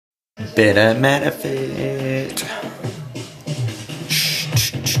Bit of Metafit.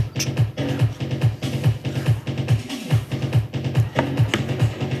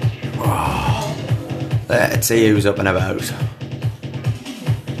 Let's see who's up and about.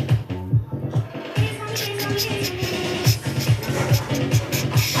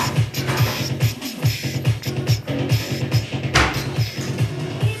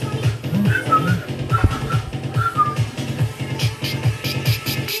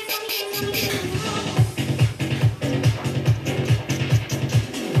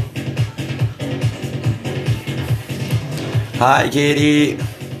 Hi, Katie.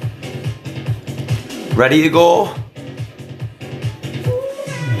 Ready to go?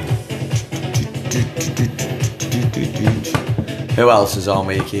 Who else is on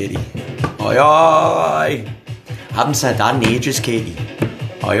with you, Katie? Oi, oi! Haven't said that in ages, Katie.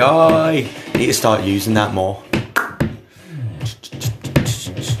 Oi, oi! Need to start using that more. I'm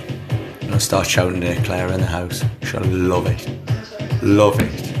gonna start shouting to Claire in the house. She'll love it. Love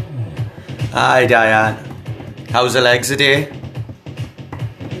it. Hi, Diane. How's the legs today?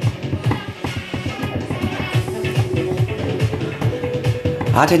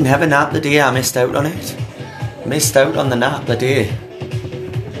 I didn't have a nap the day. I missed out on it. Missed out on the nap the day.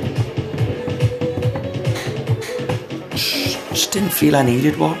 Just didn't feel I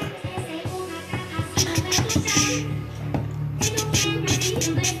needed one.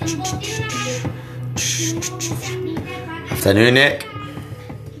 Afternoon, Nick.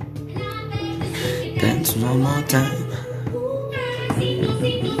 Dance one more time.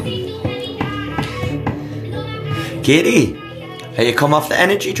 Katie, have you come off the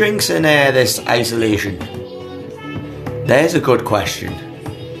energy drinks in this isolation? There's a good question.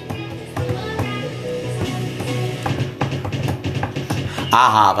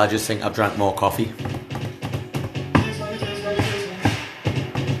 I just think I've drank more coffee.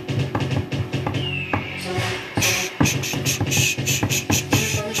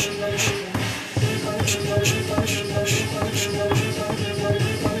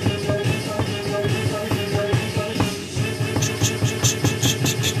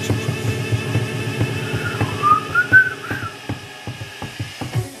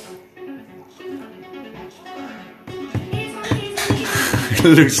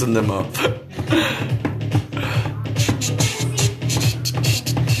 Loosen them up.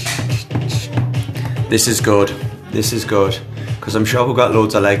 This is good. This is good. Because I'm sure we've got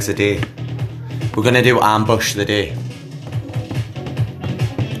loads of legs a day. We're going to do ambush the day.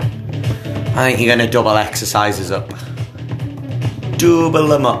 I think you're going to double exercises up. Double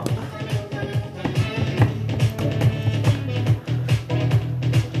them up.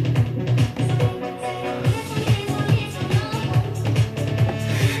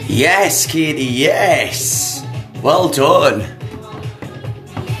 Yes, Katie, yes! Well done.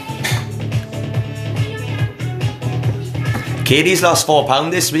 Katie's lost 4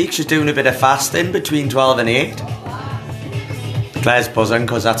 pounds this week. She's doing a bit of fasting between 12 and 8. Claire's buzzing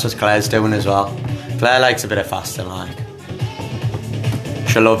because that's what Claire's doing as well. Claire likes a bit of fasting, like.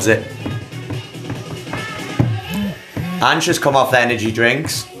 She loves it. And she's come off the energy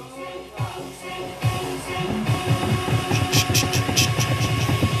drinks.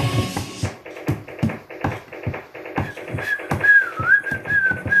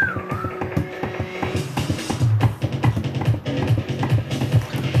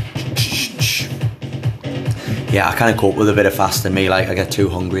 Yeah, I kind of cope with a bit of fasting. Me, like, I get too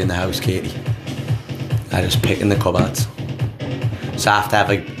hungry in the house, Katie. I just pick in the cupboards. So I have to have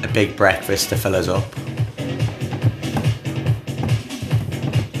a big breakfast to fill us up.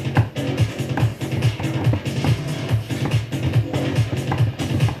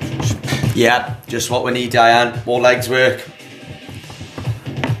 Yeah, just what we need, Diane. More legs work.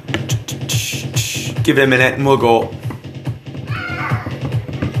 Give it a minute and we'll go.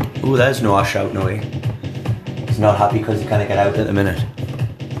 Oh, there's Noah shouting away. He's not happy because he can't get out at the minute.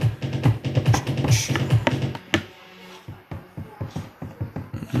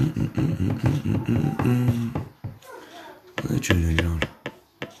 What are you doing?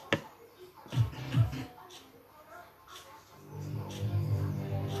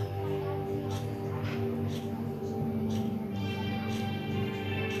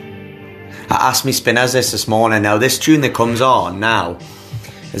 I asked me spinners this morning. Now this tune that comes on now,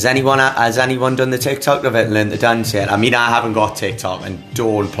 has anyone done the TikTok of it and learned the dance yet? I mean, I haven't got TikTok and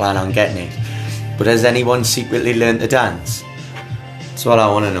don't plan on getting it, but has anyone secretly learned the dance? That's what I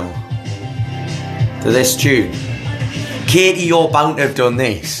want to know. To this tune. Katie, you're bound to have done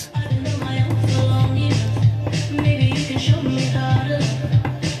this.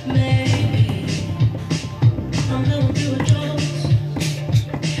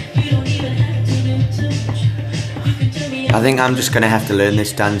 I think I'm just going to have to learn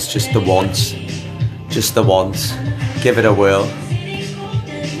this dance just the once. Just the once. Give it a whirl.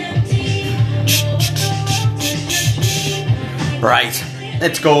 Right,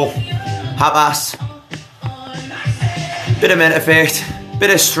 let's go. Half ass. Bit of motivate,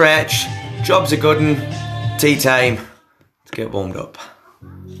 bit of stretch. Job's a good one. Tea time. Let's get warmed up.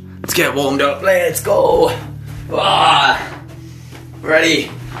 Let's get warmed up. Let's go. Ah.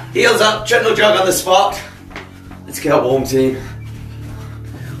 Ready. Heels up, gentle jog on the spot. Let's get warm, team.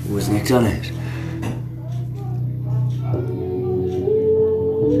 Who's next on it?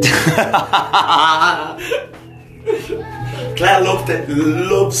 Claire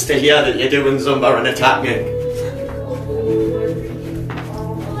loves to hear that you're doing Zumba and attacking.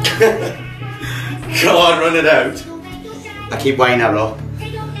 Go on, run it out. I keep winding her up.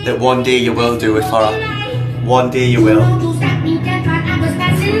 That one day you will do it for her. One day you will.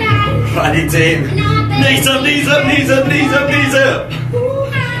 Ready, team? Knees up, knees up, knees up, knees up, knees up.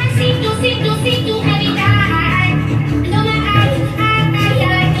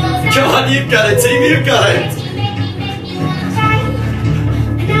 Come on, you've got it, team, you've got it.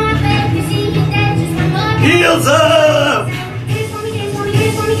 Heels up!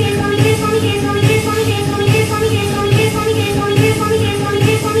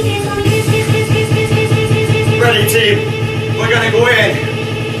 Ready, team? We're gonna go in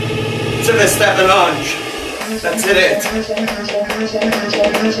to the step and lunge. That's it.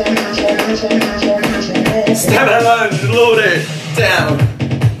 Step and lunge, loaded, down.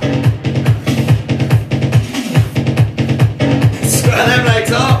 Square them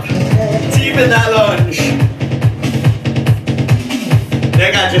legs up. Deep in that lunge. I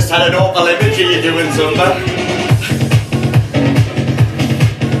think I just had an awful image of you doing Zumba.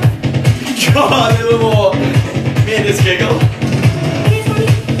 Come on, a little more. Made us giggle.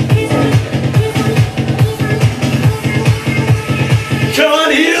 Come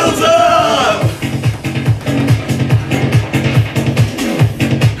on, heels up!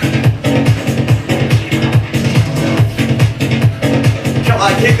 Come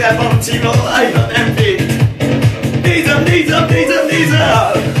on, kick that bum team alive on them feet. Knees up, knees up, knees up, knees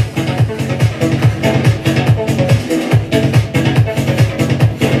up!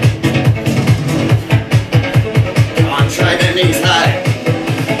 Come on, try them knees high.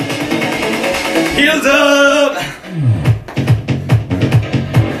 Heels up!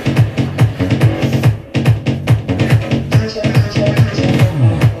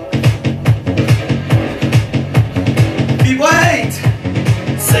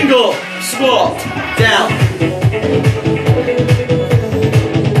 Single, squat, down.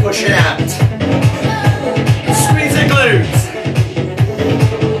 Push it out. Squeeze the glutes.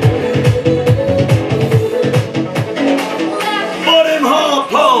 Bottom half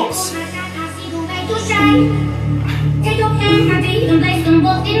pulse.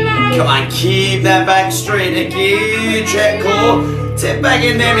 Come on, keep that back straight again. Check core. Tip back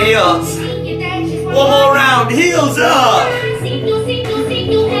in them heels. One more round. Heels up.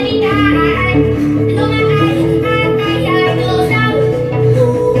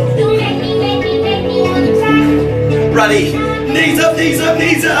 Ready, knees up, knees up,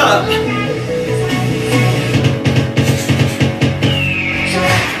 knees up.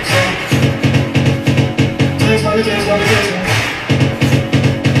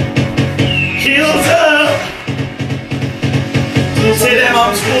 Heels up. See them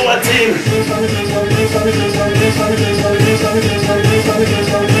arms forward, team.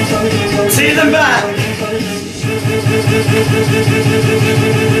 See them back.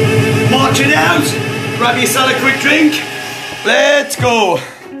 March it out. Grab yourself a quick drink. Let's go.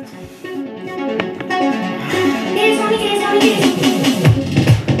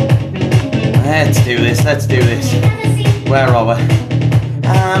 Let's do this, let's do this. Where are we?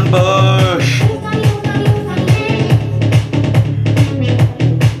 Ambush.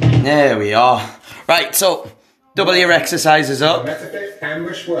 There we are. Right, so double your exercises up. Metafit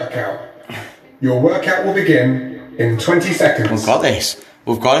ambush workout. Your workout will begin in 20 seconds. We've got this.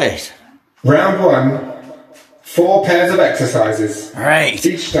 We've got it. Round 1, 4 pairs of exercises. Right.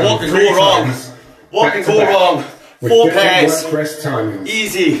 Each done What can 3 go wrong? times. What can go wrong? With 4 different pairs. work rest timings.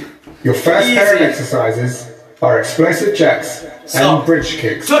 Easy. Your first Easy. pair of exercises are explosive jacks Stop. and bridge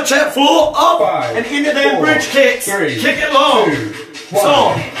kicks. Touch that floor up 5, and into them 4, bridge kicks. 3, Kick it long. 2, 1.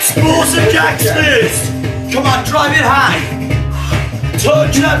 So, explosive jacks first. Come on, drive it high.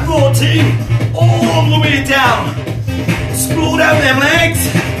 Touch that floor, team. All the way down. Explode out them legs.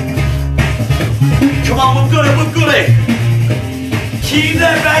 Come on, we've got it, we've got it. Keep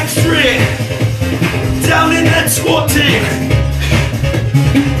that back straight. Down in that squat, team.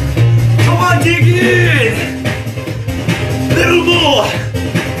 Come on, dig in.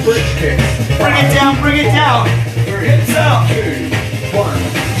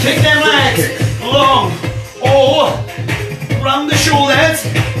 Kick them legs long. Or round the shoulders.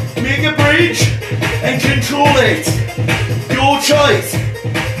 Make a bridge and control it. Your choice.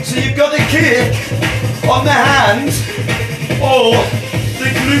 So you've got the kick on the hand or the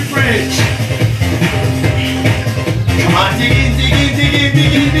glute bridge. Come on, dig in, dig in, dig in,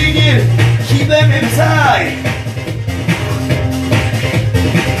 dig in, dig in. Keep them inside.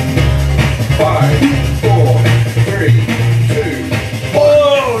 5, 4, 3, 2.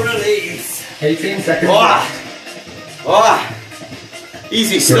 Oh, release. 18 seconds.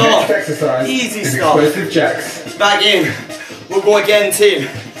 Easy Your stop. next exercise Easy is stop. explosive jacks. Back in. We'll go again, team.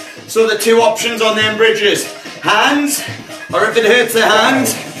 So the two options on them bridges. Hands, or if it hurts the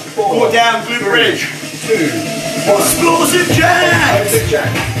hands, 4, go down, glute 3, bridge. 2, 1. Explosive jacks. Explosive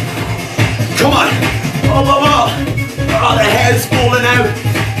jack. Come on. Oh, the hair's falling out.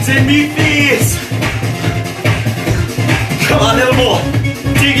 It's in me face. Come on, a little more.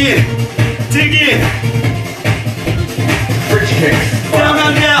 Dig in. Dig in. Bridge kicks. Down,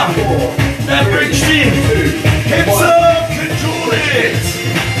 down, down. 4, That bridge in. 2, Hips 1. up. Control it.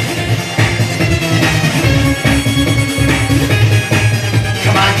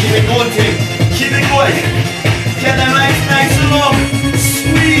 Come on, keep it going, team. Keep it going. Get them legs nice and long.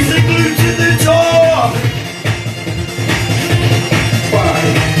 Squeeze the glutes to the top.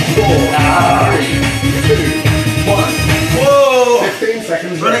 5, 4, 3, 2, 1. Whoa. 15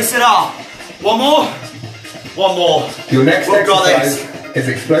 seconds. Release it off. One more. One more. Your next We've got exercise is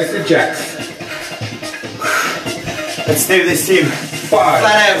explosive jacks. Let's do this, team. 5,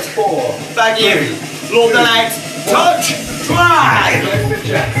 Flat out. 4, Back in. Load the legs. Touch. Drive. explosive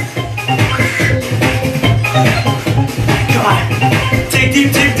jacks. Come on. Dig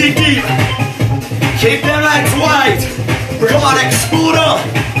deep, dig, dig deep. Keep them legs wide. Come on, explode up.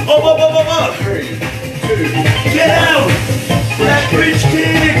 Up. 3, 2, Get out. That bridge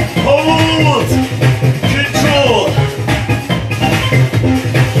kick. Hold. Control.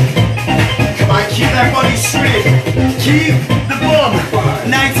 Come on, keep that body straight. Keep the bum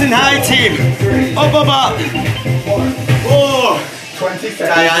nice and high, team. Up. 1. Oh. 20 seconds.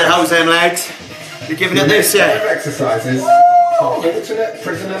 Diane, how's them legs? You giving it this, Five yeah? exercises are alternate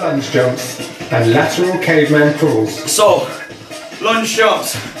prisoner lunge jumps and lateral caveman crawls. So, lunge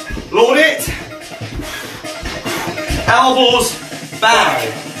jumps. Load it. Elbows back.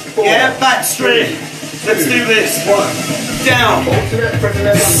 5, 4, Yeah, back straight. Let's do this. 1. Down. Alternate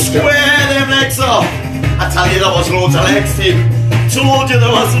prisoner lunge Square jumps. them legs up. I tell you, there was loads of legs, team. Told you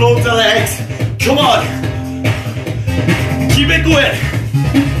there was loads of legs. Come on. Keep it going.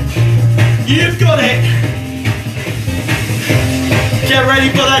 You've got it. Get ready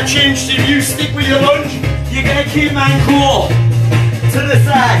for that change, team. You stick with your lunge. You're gonna keep man cool. To the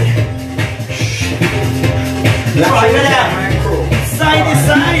side. Drive it out. Caveman crawl. Side to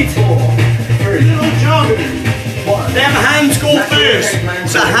side. 4, 3, Little jump. 1. Them hands go first.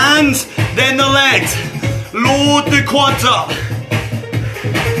 So hands, then the legs. Load the quads up.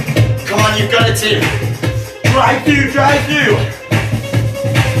 Come on, you've got it, team. Drive through, drive through.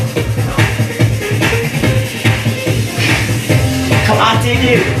 Come on, dig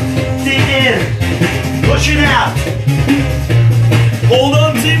in. Dig in. Push it out. Hold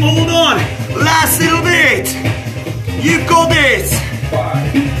on, team, hold on. Last little bit. You've got this.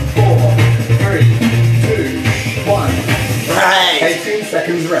 5, 4, 3, 2, 1. Right. 18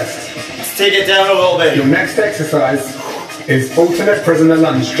 seconds rest. Let's take it down a little bit. Your next exercise is alternate prisoner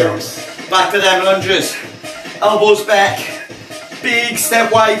lunge jumps. Back to them lunges. Elbows back. Big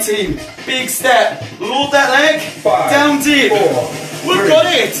step wide, team. Big step. Load that leg. 5, Down deep. 4, We've 3, got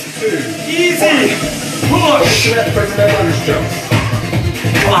it. 2, Easy. Push. alternate prisoner lunge jumps.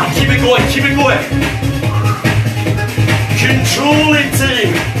 Come on, keep it going, keep it going. Control it, team.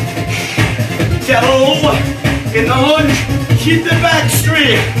 Get low in the lunge. Keep the back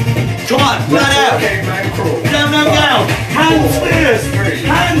straight. Come on, flat Lateral out. caveman crawl. Down, down, down. Hands 4, first. 3,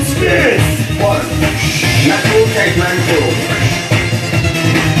 Hands first. 1. Lateral caveman crawl.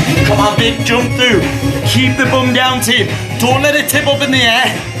 Come on, big jump through. Keep the bum down, team. Don't let it tip up in the air.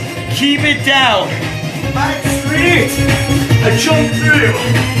 Keep it down. Back straight. A jump through.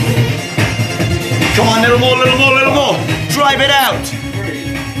 Come on, little more, little more, little more. Drive it out. 3,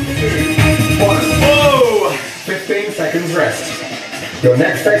 2, 1. Whoa. 15 seconds rest. Your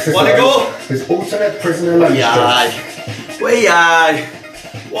next exercise Wanna go? is alternate prisoner lunge jumps. Way aye.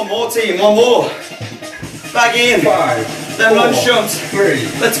 One more, team, one more. Back in. 5, Them 4, lunge jumps. 3.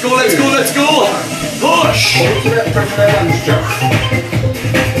 Let's go, let's go, let's go. Push. Alternate prisoner lunge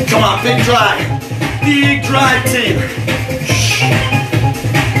jumps. Come on, big drag. Big drag, team.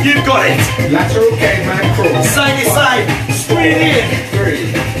 You've got it. Lateral caveman crawl. Side to side. Straight in.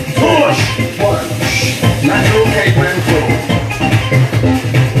 3, Push. 1. Lateral caveman crawl.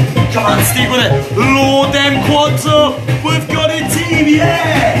 Come on, stick with it. Load them quads up. We've got a team,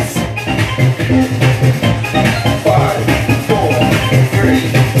 yes. 5, 4, 3.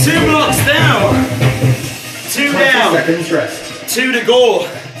 2 blocks down. 2 20 down. seconds rest. 2 to go.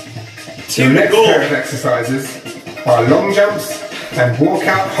 2 Your to next go. pair of exercises are long jumps and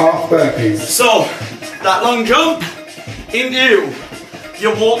walkout half burpees. So, that long jump into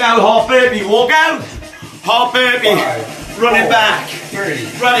your walk out half burpee. Walk out, half burpee. 5, Run it 4, back. 3,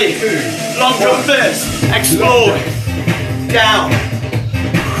 Ready. 2, Long jump 1. first. Explode. Down.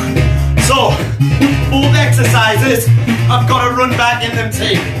 So, both exercises, I've got to run back in them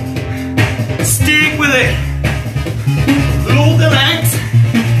team. Stick with it. Load the legs.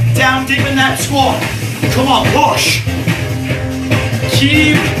 Down deep in that squat. Come on, push.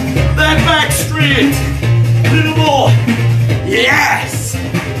 Keep that back straight. A little more. Yes.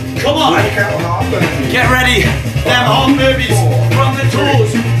 Come on. Walkout half burpees. Get ready. Them half burpees from the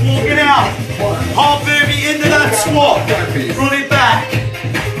toes. Walk it out. Half burpee into that squat. Run it back.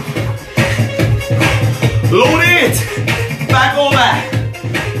 Load it. Back over.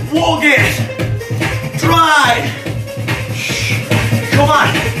 Walk it. Drive. Come on.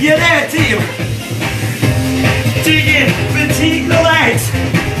 You're there, team. Dig in. Fatigue the legs.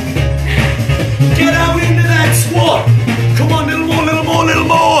 Get out into that squat. Come on, little more, little more, little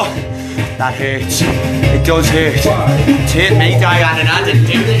more. That hurts. It does hurt. 5, Take me, Diane, and I didn't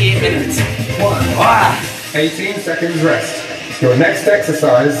do the 8 minutes. 1. Ah. 18 seconds rest. Your next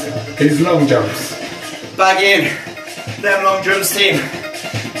exercise is long jumps. Back in. Them long jumps, team.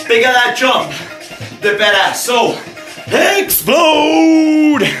 Bigger that jump, the better. So,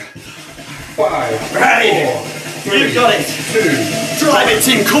 explode. 5, Ready. 4, 3, You've got it. 2. Drive it,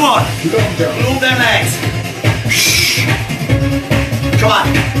 team. Come on. Long jump. Load them legs. Come on.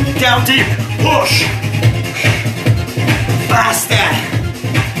 Down deep. Push. Faster.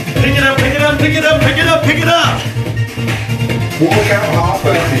 Pick it up, pick it up, pick it up, pick it up, pick it up. Walkout half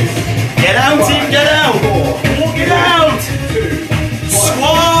burpees. Get out, team, get out. 4, Walk it out. 2, 1.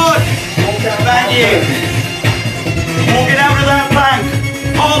 Squat. Walkout Back half in. burpees. Walk it out of that plank.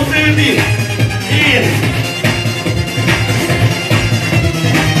 All 30. In.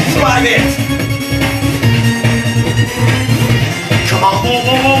 Drive it. Come on, more,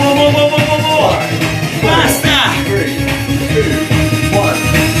 more, more, more, more, more, more, more. 5, Faster. 3, 2, 1.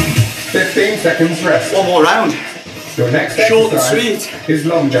 15 seconds rest. One more round. Your next Short and exercise sweet. is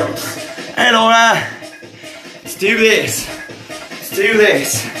long jumps. Hey Laura, let's do this. Let's do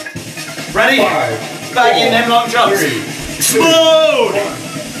this. Ready? 5, Back in them long jumps. 3, Explode.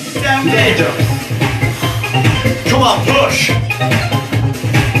 Down there. Come on, push.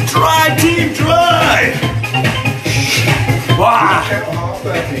 Drive, team, drive. Wow. half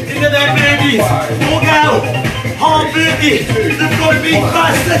burpees. Into that baby. Walk out. Half 50. They've got to be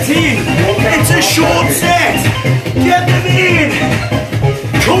faster, team. It's a short set. Get them in.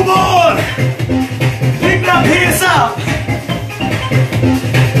 Come on. Pick that pace up.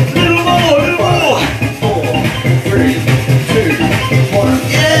 Little more, little more. 4, 3, 2, 1.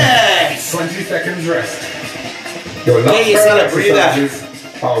 Yes. 20 seconds rest. Your last Get pair yourself of a breather.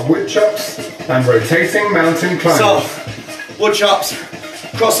 exercises are wood chops and rotating mountain climbers. So, wood chops,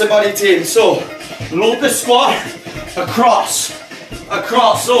 cross the body, team. So, load the squat across.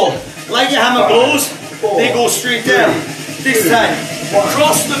 So, like your hammer blows, they go straight down. This time,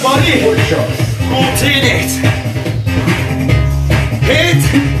 cross the body, wood chops. rotate it. Hit,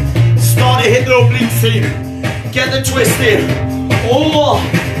 start to hit the obliques, team. Get the twist in, all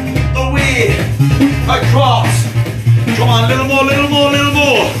the way across. Come on, little more, little more, little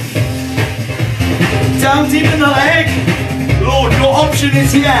more. Down deep in the leg. Lord, your option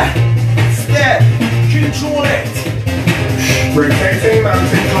is here. Step, control it. Rotating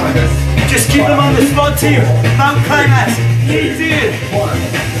mountain climbers. Just keep them on the spot, team. Mount climbers. Easy. 1.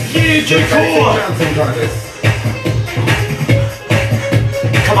 Huge your Rotating core. mountain climbers.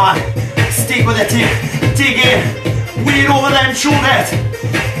 Come on, stick with it, team. Dig in. Weed over them shoulders.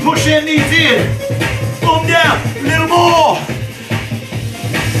 Push them knees in. Bum down. A little more.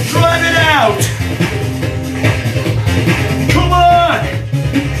 Drive it out. Come on.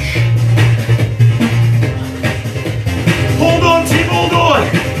 Hold on, team, hold on.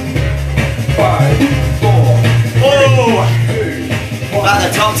 5, 4, Oh, 2, 1. at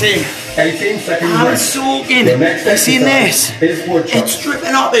the top, team. 18 seconds I'm rest. soaking. Your next You seen this? exercise is wood It's chops.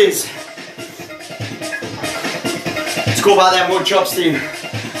 dripping up, is. Let's go by them wood chops, team.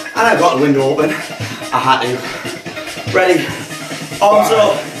 And I got the window open. I had to. Ready? Arms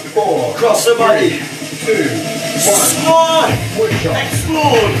up. 4. Cross the body. 2, 1. Squat. Wood chop.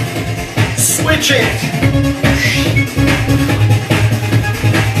 Explode. Switch it.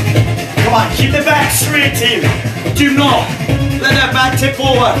 Come on, keep the back straight, team. Do not let that back tip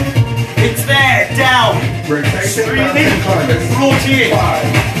over. It's there, down. Rotating Breathe mountain in. climbers. Rotate. 5,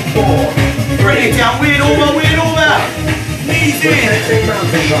 4. Bring it down. Weight over, weight over. Knees in. Rotating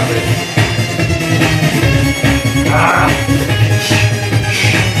mountain climbers.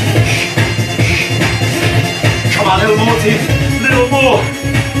 Come on, a little more, team. Little more.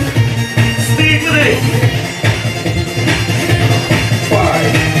 Stick with it.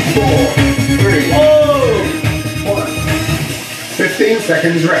 5, 4, 3, Oh. 1. 15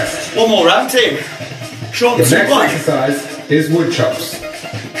 seconds rest. One more round, team. Short The and sweet next one. exercise is wood chops.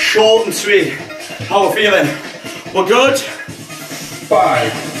 Short and sweet. How we feeling? We're good.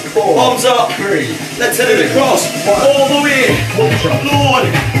 5, 4, Arms up. 3. Let's hit it across. All the way. Wood chop. Lord.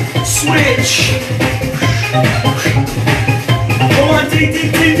 Switch. Come on, dig,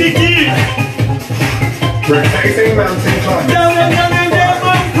 dig, dig, dig, dig. Rotating mountain climbers. Down, down, down, down, down,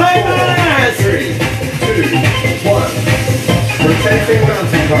 mountain climbers. 3, 2, 1. Rotating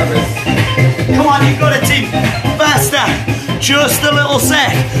mountain climbers. Come on, you've got it, team. Faster. Just a little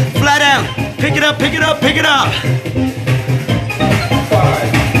set. Flat out. Pick it up, pick it up, pick it up.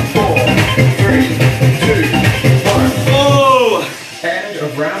 5, 4, 3, 2, 1. Oh. End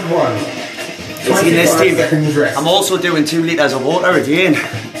of round 1. See this 25 team. seconds rest. I'm also doing 2 litres of water again. Can't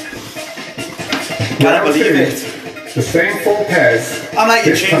Round believe 2. it. The same 4 pairs. I like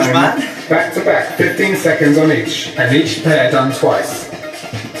your This change, time, man. back to back, 15 seconds on each, and each pair done twice.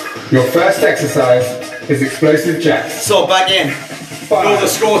 Your first exercise is explosive jacks. So back in. 5, Know the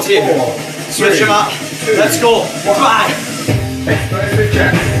score, team. 4, Switch 3, them up. 2, Let's go. 1. Drive. Explosive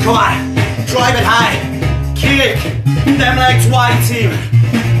jacks. Come on. Drive it high. Kick. Them legs wide, team.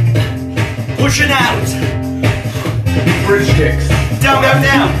 Push it out. Bridge kicks. Down, down,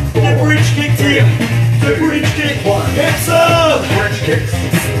 down. The bridge kick, team. The bridge kick. 1. Hips up. Bridge kicks.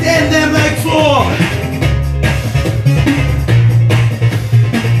 Stand them legs forward.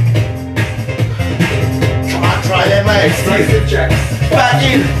 Come on, try them legs. Explosive jacks. Back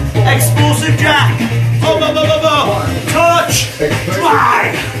in. Explosive jack. Up, up, up, up, up. Touch.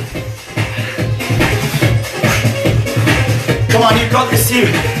 Drive. Come on, you've got this, team.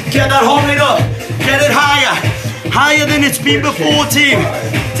 Get that heart rate up. Get it higher. Higher than it's been before, team.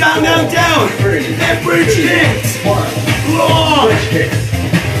 Down, down, down. That bridge kicks. 1. Long. Bridge kicks.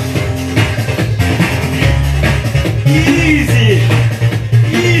 Easy.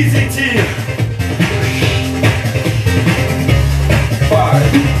 Easy, team. 5,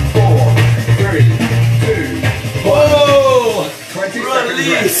 4, 3, 2, 1. Whoa. 20 seconds rest.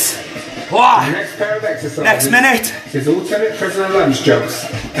 Release. The Wow. next pair of exercises Next minute. is alternate prisoner lunge jumps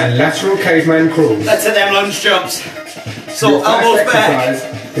and lateral caveman crawls. Let's hit them lunge jumps. So Your first elbows back.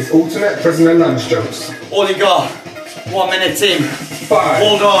 exercise is alternate prisoner lunge jumps. Only got 1 minute, team. 5,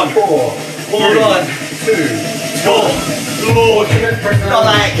 Hold on. 4, Hold 3, on. 2, Go. Lord. alternate prisoner lunge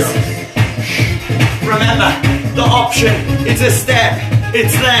Relax. jumps. Remember, the option is a step.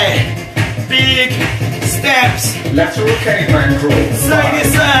 It's there. Big steps. Lateral caveman crawls. Side to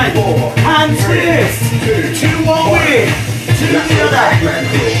side. 4, And twist. 2, 2 one way. To the lateral other. caveman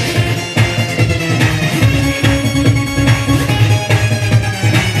crawls.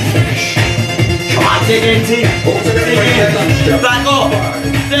 Come on, dig in, team. Alternate Dig prisoner in. lunge jumps. Back up.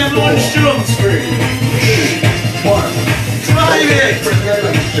 5, Them lunge jumps. 3, 2, 1. Drive it. Prisoner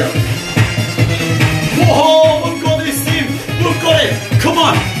lunge jumps. Whoa, we've got this, team. We've got it. Come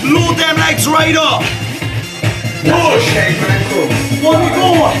on. Load them legs right up. Lateral Push. caveman crawls. One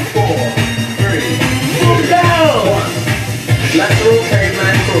more. 4, 3, Move down. 1. Lateral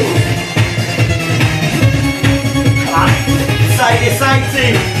caveman crawls. Come on. Side to side,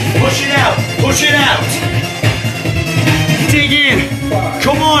 team. Push it out. Push it out. Dig in. 5,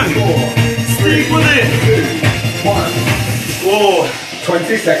 Come on. 4, Stick with it. 2, 1. Whoa.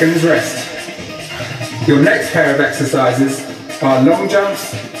 20 seconds rest. Your next pair of exercises are long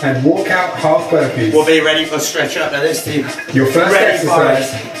jumps and walkout half burpees. We'll be ready for stretch after this, team. Your first ready for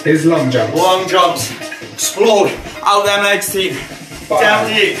exercise is long jumps. Long jumps. Explode. Out them legs, team. 5, Down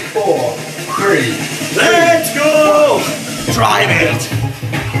deep. 4, 3, Let's go. Drive it.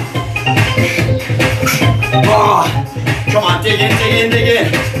 Oh. Come on, dig in, dig in, dig in.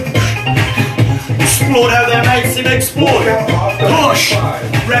 Explode out there, mates, team, explode. walkout half burpees. Push. 5,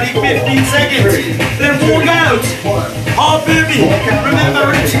 Ready, 4, 15 seconds. 3, Then walk out. 1. Hard burpee.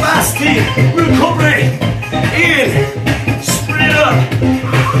 Remember, it's fast, team. Recovery. In. Spread up.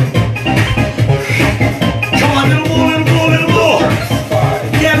 Come on, little more, little more, little more.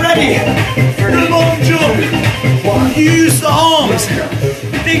 5, Get ready. yourselves.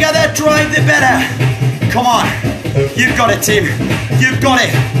 Bigger that drive, the better. Come on. You've got it, team. You've got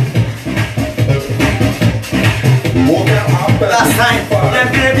it. Walk out half burpees. Last time.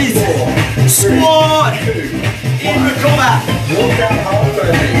 Yeah, babies. Squat. In recover. Walk out half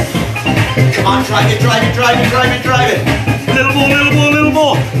burpees. Come on, drive it, drive it, drive it, drive it, drive it. Little more, little more, little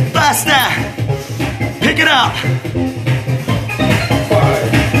more. Faster. Pick it up. 5,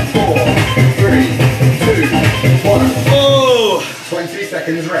 4, 3, 2, 1. Oh. 20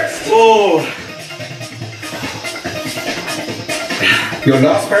 seconds rest. Oh. Your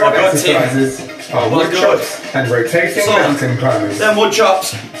last pair of Oh, God, exercises are Oh, wood God. chops and rotating So, mountain climbers. Then wood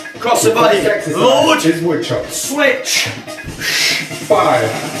chops. Cross the The body. first exercise Load. is wood chops. Switch.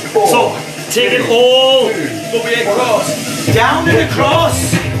 5, 4, So, take it all two, the way across. Down and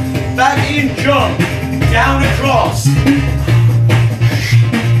across. Back in, jump. Down across.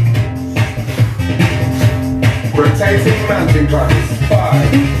 rotating mountain climbers.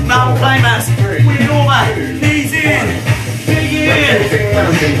 5, Mountain climbers. Three, Wheel over. two, Knees in. Dig in. rotating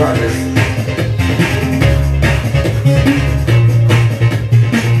mountain climbers.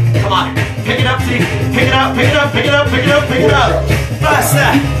 Come on. Pick it up, team. Pick it up, pick it up, pick it up, pick it up, pick it up.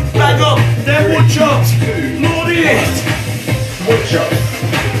 Faster. Back up. Then wood chops. Load it. Wood chops.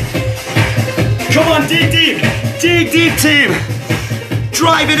 Come on, dig deep. Dig deep, team.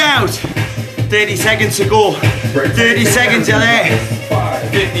 Drive it out. 30 seconds to go. 30 seconds, you're there. 5,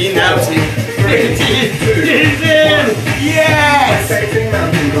 15 now, team. 15. two, Get in. Yes. rotating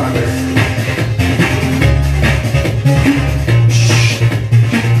mountain climbers.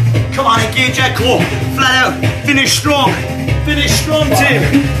 Come on, engage that core. Flat out. Finish strong. Finish strong, team.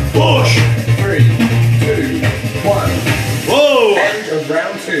 Push. 3, 2, 1. Whoa. End of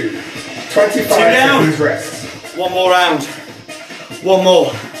round 2. 25 down. seconds rest. One more round. One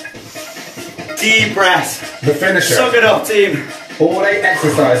more. Deep breath. The finisher. Suck it up, team. All 8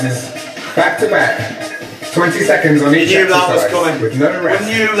 exercises, back to back. 20 seconds on We each knew that was exercise coming. with no rest.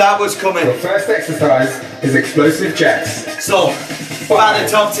 We knew that was coming. Your first exercise is explosive jacks. So, by the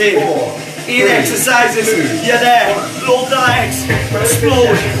top team. 4, 8 3, exercises. 2, You're there. 1. Load the legs. Explosive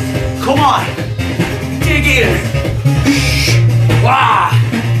Explode. jacks. Come on. Dig in. Wow.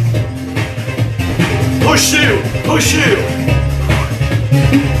 Push you. Push you.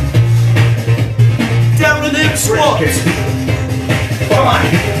 Down in them squats. Kicks. Come on.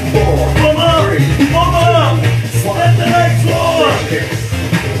 4, Come up. 3, Come up. Let the legs forward. kicks.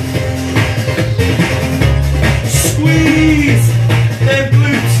 Squeeze them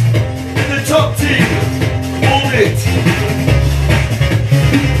glutes in the top team. Hold it.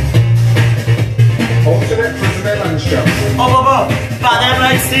 Alternate prisoner lunge jumps. Up, up, up. Back them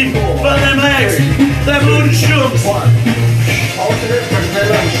legs, team. Back them legs. Them lunge jumps. 1. Alternate prisoner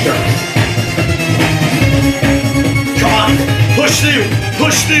lunge jumps. Come on. Push through.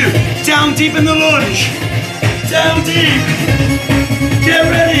 Push through. Down deep in the lunge. Down deep. Get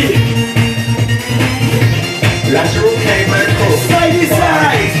ready. Lateral caveman crawl. Side to 5,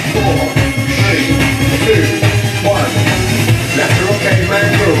 side. 4, 3, 2, 1. Lateral caveman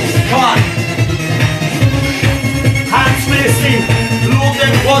crawl. Come on. Hands facing. Load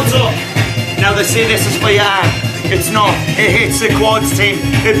them quads up. Now they say this is for your arm. It's not. It hits the quads, team.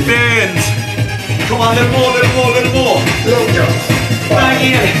 It burns. Come on, little more, little more, little more. Long jumps. Back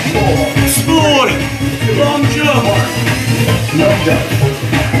 5, in. 4, Explode. Long jump. long jumps.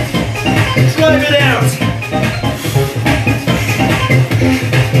 Drive it out.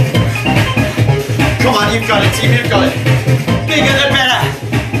 Come on, you've got it, team, you've got it. Bigger the better.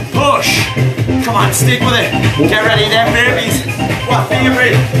 Push. Come on, stick with it. Get ready, them babies. What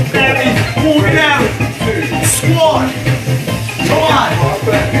favorite? Babies. Move it out. Squat. Come on. Half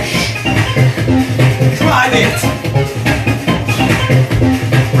burpees. Drive it.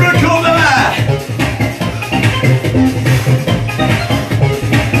 Recover.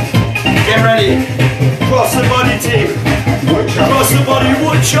 Get ready. Cross the body, team. Wood chops. Cross the body,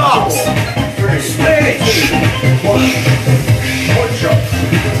 wood chops. 4, 3, Switch. 1. Wood chops.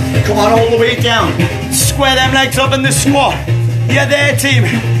 Come on, all the way down. Square them legs up in the squat. You're there, team.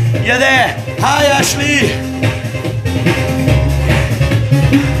 You're there. Hi, Ashley.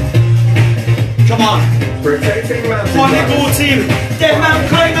 Come on. Rotating mountain One to climbers. go, team. Dead mountain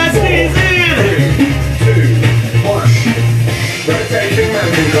climbers, knees in. 3, 2, 1. Rotating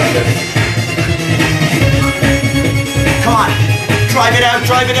mountain climbers. Come on. Drive it out,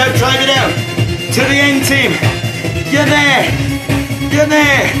 drive it out, drive it out. To the end, team. You're there. You're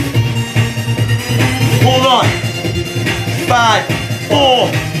there. Hold on. 5, 4,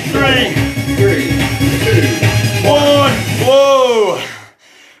 3, 3, 2, 1. Whoa.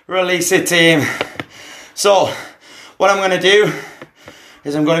 Release it, team. So, what I'm going to do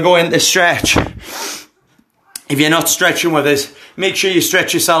is I'm going to go into stretch. If you're not stretching with us, make sure you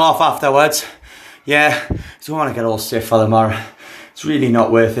stretch yourself off afterwards. Yeah, I don't want to get all stiff for tomorrow. It's really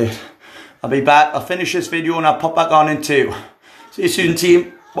not worth it. I'll be back. I'll finish this video and I'll pop back on in 2. See you soon,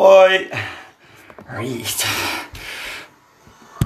 team. Bye. Right.